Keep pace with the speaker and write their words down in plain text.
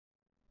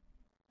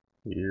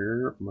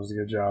Here, what's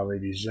good, y'all,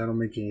 ladies,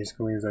 gentlemen, kings,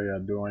 queens? How y'all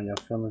doing? Y'all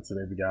feeling?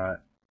 Today we got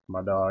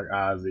my dog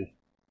Ozzie,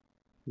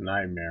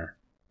 Nightmare.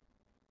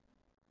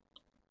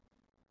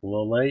 A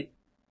little late.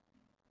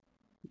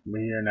 We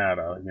here now,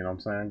 though. You know what I'm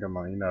saying? Come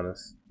on, you know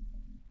this.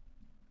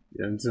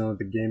 Get in tune with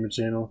the gaming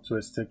channel,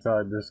 Twitch,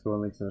 TikTok,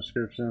 Discord, links in the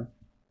description.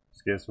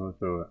 Let's get smooth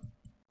through it.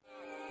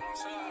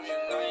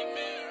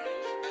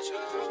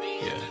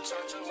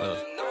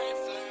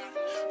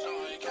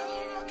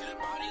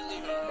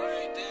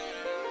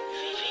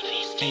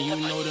 And you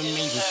know the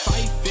angels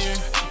fight fear,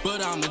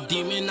 but I'm a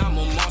demon, I'm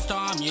a monster,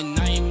 I'm your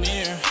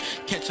nightmare.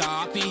 Catch a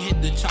hoppy,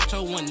 hit the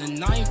cha-cha when the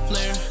night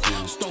flare.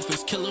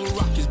 Stoneface killer,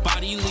 rock his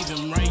body, leave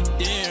him right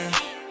there.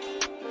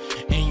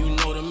 And you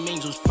know the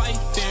angels fight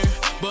fear,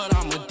 but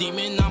I'm a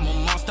demon, I'm a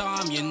monster,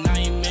 I'm your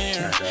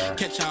nightmare.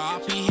 Catch a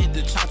hoppy, hit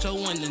the cha-cha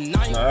when the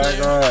night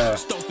flare.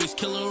 Stoneface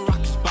killer, rock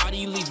his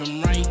body, leave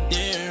him right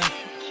there.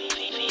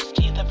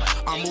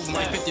 I'm moving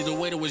like 50 the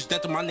way to wish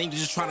death to my name,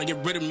 just trying to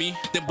get rid of me.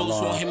 Then bullets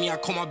won't hit me, I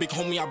call my big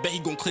homie, I bet he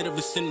gon' clear the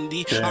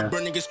vicinity. I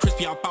burn niggas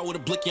crispy, I out with a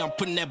blicky, I'm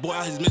putting that boy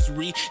out his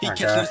misery. He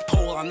catching his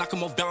pole, I knock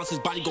him off balance, his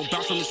body gon'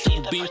 bounce from his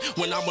triple beam.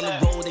 When I'm on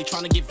the road, they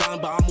trying to get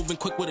violent, but I'm moving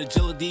quick with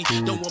agility.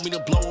 Don't want me to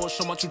blow or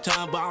show my true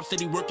time, but I'm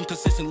steady working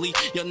consistently.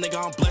 Young nigga,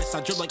 I'm blessed,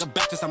 I drip like a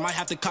Baptist, I might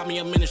have to call me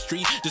a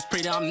ministry. Just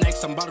pray that I'm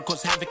next, I'm about to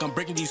cause havoc, I'm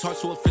breaking these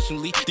hearts so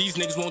efficiently. These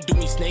niggas won't do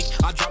me snake,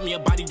 I drop me a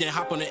body, then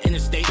hop on the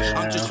interstate.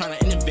 I'm just trying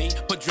to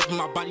innovate, but dripping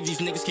my body,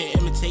 these niggas can't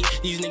imitate.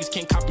 These niggas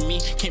can't copy me,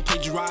 can't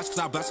plagiarize, cause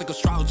I blast like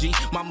astrology.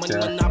 My money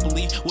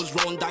monopoly was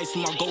rolling dice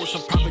with my goal with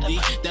some property.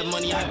 That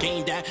money I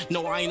gained that.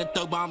 No, I ain't a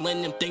thug, but I'm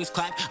letting them things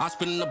clap. I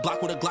spin in the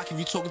block with a Glock. If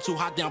you talking too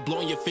hot, then I'm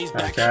blowing your face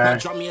back. Now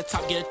drop me a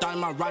top, get a thought in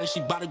my ride, and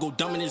she bout to go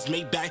dumb in his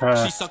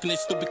Maybach. She sucking it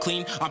stupid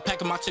clean. I'm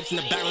packing my chips in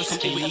the barrel,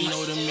 something we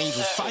know the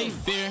angels fight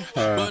fear.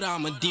 But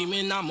I'm a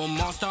demon, I'm a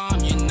monster,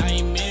 I'm your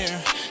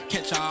nightmare.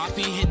 Catch a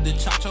hoppy, hit the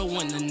cha-cha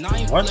when the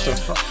night flare.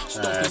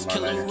 Stoneface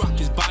killer, rock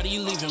his body,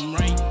 leave him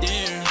right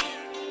there.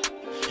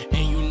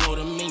 And you know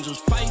the angels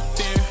fight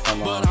fair,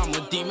 but I'm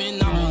a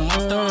demon, I'm a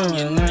monster, I'm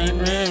your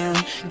nightmare.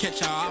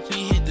 Catch a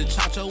hoppy, hit the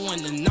cha-cha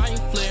when the night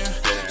flare.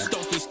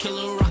 Stoneface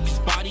killer, rock his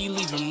body,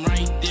 leave him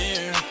right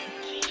there.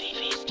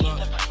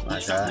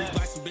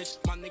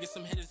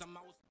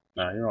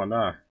 Nah, you don't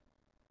know.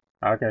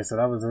 Okay, so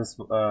that was this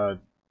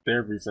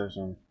therapy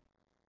session.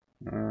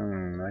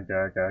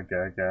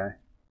 Okay.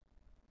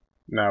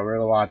 Now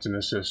we're watching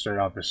this shit straight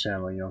off his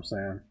channel, you know what I'm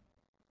saying?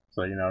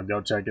 So, you know,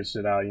 go check his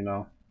shit out, you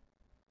know.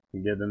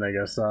 Get the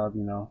nigga a sub,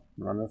 you know,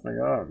 run this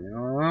nigga up, you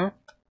know.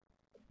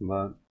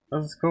 But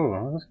this is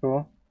cool. This is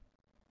cool.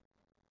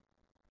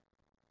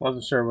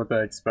 Wasn't sure what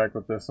to expect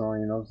with this one,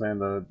 you know what I'm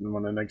saying?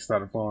 When the nigga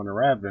started flowing the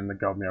rap, then it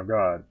caught me off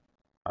guard.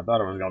 I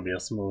thought it was gonna be a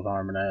smooth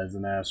harmonized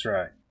and ass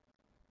track.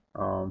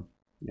 You know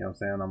what I'm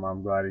saying?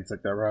 I'm glad he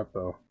took that rap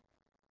though.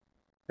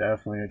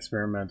 Definitely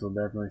experimental,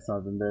 definitely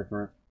something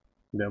different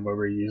than what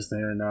we're used to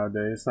hearing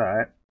nowadays.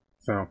 Alright.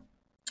 So,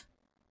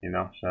 you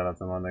know, shout out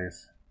to my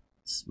niggas.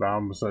 I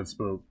almost said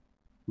Spook,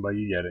 but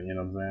you get it, you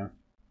know what I'm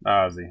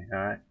saying? Ozzie,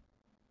 alright?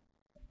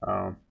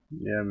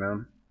 Yeah,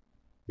 man.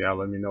 Y'all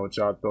let me know what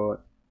y'all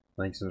thought.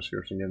 Links in the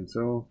description, getting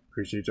to.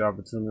 Appreciate y'all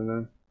for tuning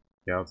in.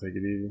 Y'all take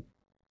it easy.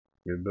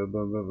 Good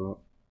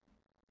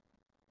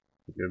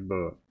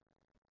book.